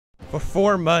For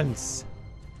 4 months,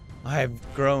 I have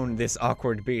grown this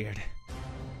awkward beard.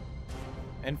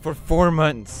 And for 4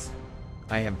 months,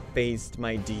 I have faced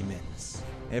my demons.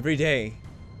 Every day,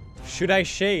 should I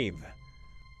shave?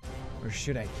 Or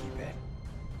should I keep it?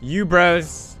 You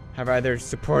bros have either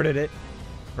supported it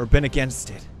or been against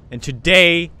it. And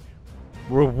today,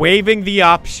 we're waiving the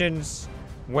options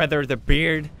whether the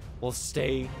beard will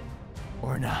stay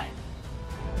or not.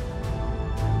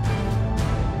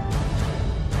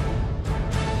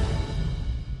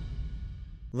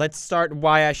 Let's start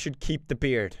why I should keep the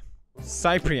beard.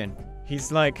 Cyprian,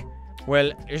 he's like,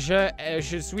 well,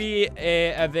 je suis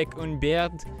avec un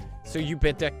beard, so you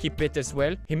better keep it as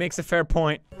well. He makes a fair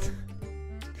point.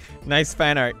 Nice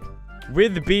fan art.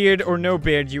 With beard or no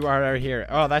beard, you are here.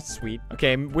 Oh, that's sweet.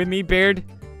 Okay, with me beard,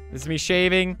 this is me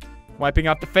shaving, wiping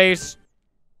off the face.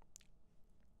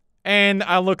 And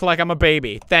I look like I'm a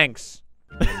baby. Thanks.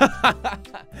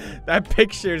 That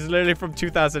picture is literally from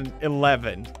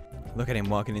 2011. Look at him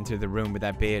walking into the room with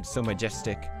that beard, so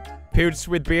majestic. Pewds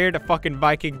with beard, a fucking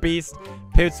Viking beast.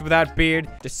 Pewds without beard,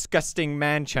 disgusting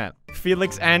man-child.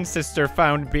 Felix's ancestor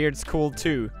found beards cool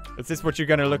too. Is this what you're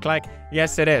gonna look like?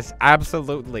 Yes, it is.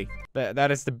 Absolutely.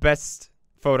 That is the best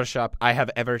Photoshop I have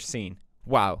ever seen.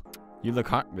 Wow. You look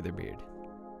hot with a beard.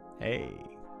 Hey.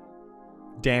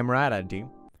 Damn right I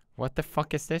do. What the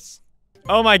fuck is this?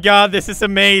 Oh my god, this is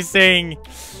amazing!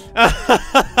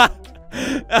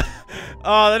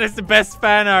 Oh, that is the best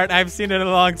fan art I've seen in a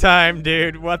long time,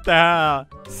 dude. What the hell?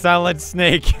 Solid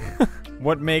snake.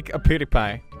 What make a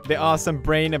PewDiePie? The awesome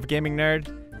brain of gaming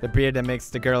nerd. The beard that makes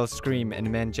the girls scream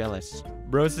and men jealous.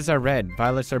 Roses are red,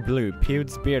 violets are blue.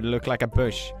 Pewd's beard look like a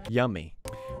bush. Yummy.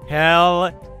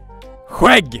 Hell.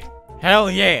 Hweg!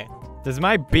 Hell yeah! Does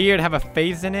my beard have a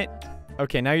phase in it?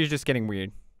 Okay, now you're just getting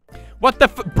weird. What the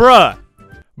bruh!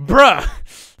 Bruh!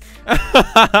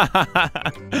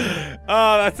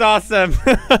 Oh, that's awesome.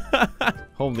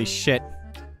 Holy shit.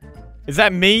 Is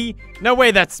that me? No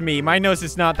way that's me. My nose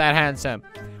is not that handsome.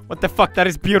 What the fuck? That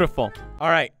is beautiful.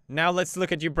 Alright, now let's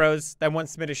look at you bros that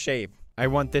wants me to shave. I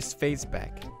want this face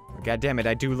back. God damn it,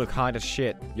 I do look hot as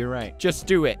shit. You're right. Just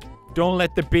do it. Don't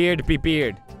let the beard be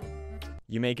beard.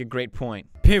 You make a great point.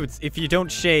 Pewds, if you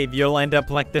don't shave, you'll end up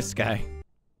like this guy.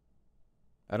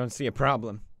 I don't see a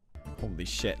problem. Holy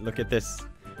shit, look at this.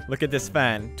 Look at this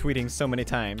fan tweeting so many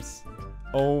times.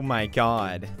 Oh my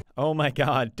god. Oh my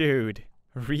god, dude.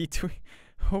 Retweet.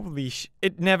 Holy sh-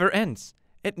 It never ends.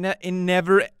 It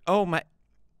never. Oh my.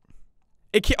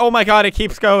 Oh my god, it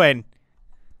keeps going.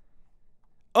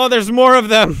 Oh, there's more of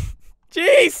them.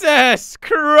 Jesus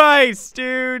Christ,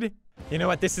 dude. You know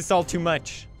what? This is all too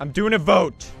much. I'm doing a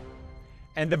vote.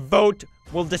 And the vote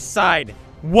will decide.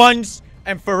 Once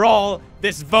and for all,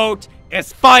 this vote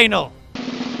is final.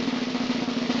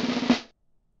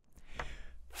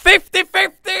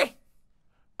 50-50?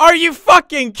 Are you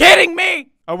fucking kidding me?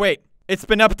 Oh wait, it's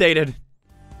been updated.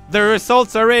 The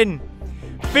results are in.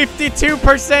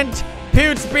 52%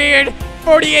 Pewds beard,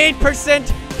 48%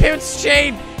 Pewds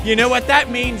shave. You know what that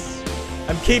means?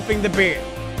 I'm keeping the beard.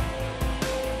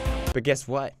 But guess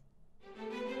what?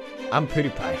 I'm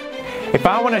PewDiePie. If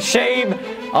I want to shave,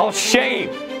 I'll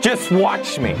shave. Just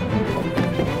watch me.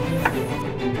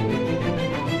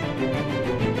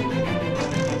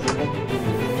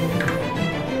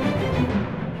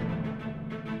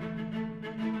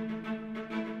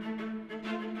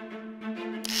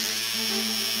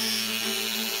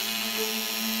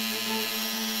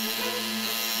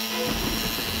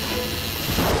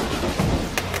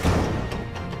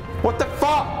 What the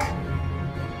fuck?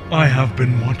 I have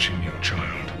been watching you,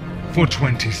 child, for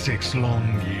 26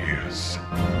 long years.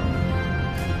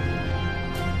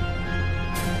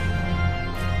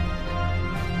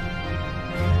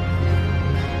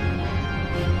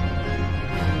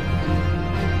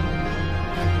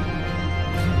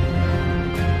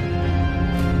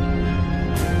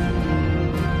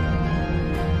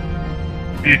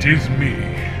 It is me,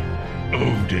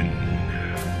 Odin.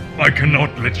 I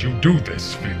cannot let you do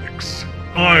this, Felix.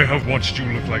 I have watched you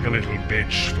look like a little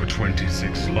bitch for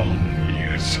 26 long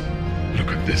years. Look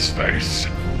at this face.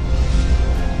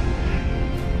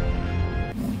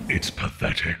 It's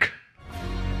pathetic.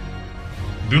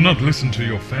 Do not listen to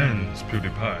your fans,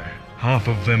 PewDiePie. Half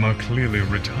of them are clearly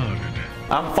retarded.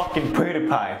 I'm fucking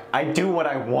PewDiePie. I do what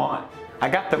I want. I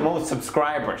got the most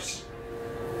subscribers.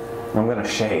 I'm gonna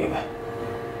shave.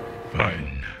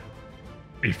 Fine.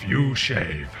 If you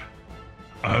shave,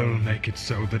 I'll make it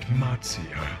so that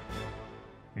Matsuya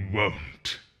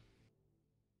won't.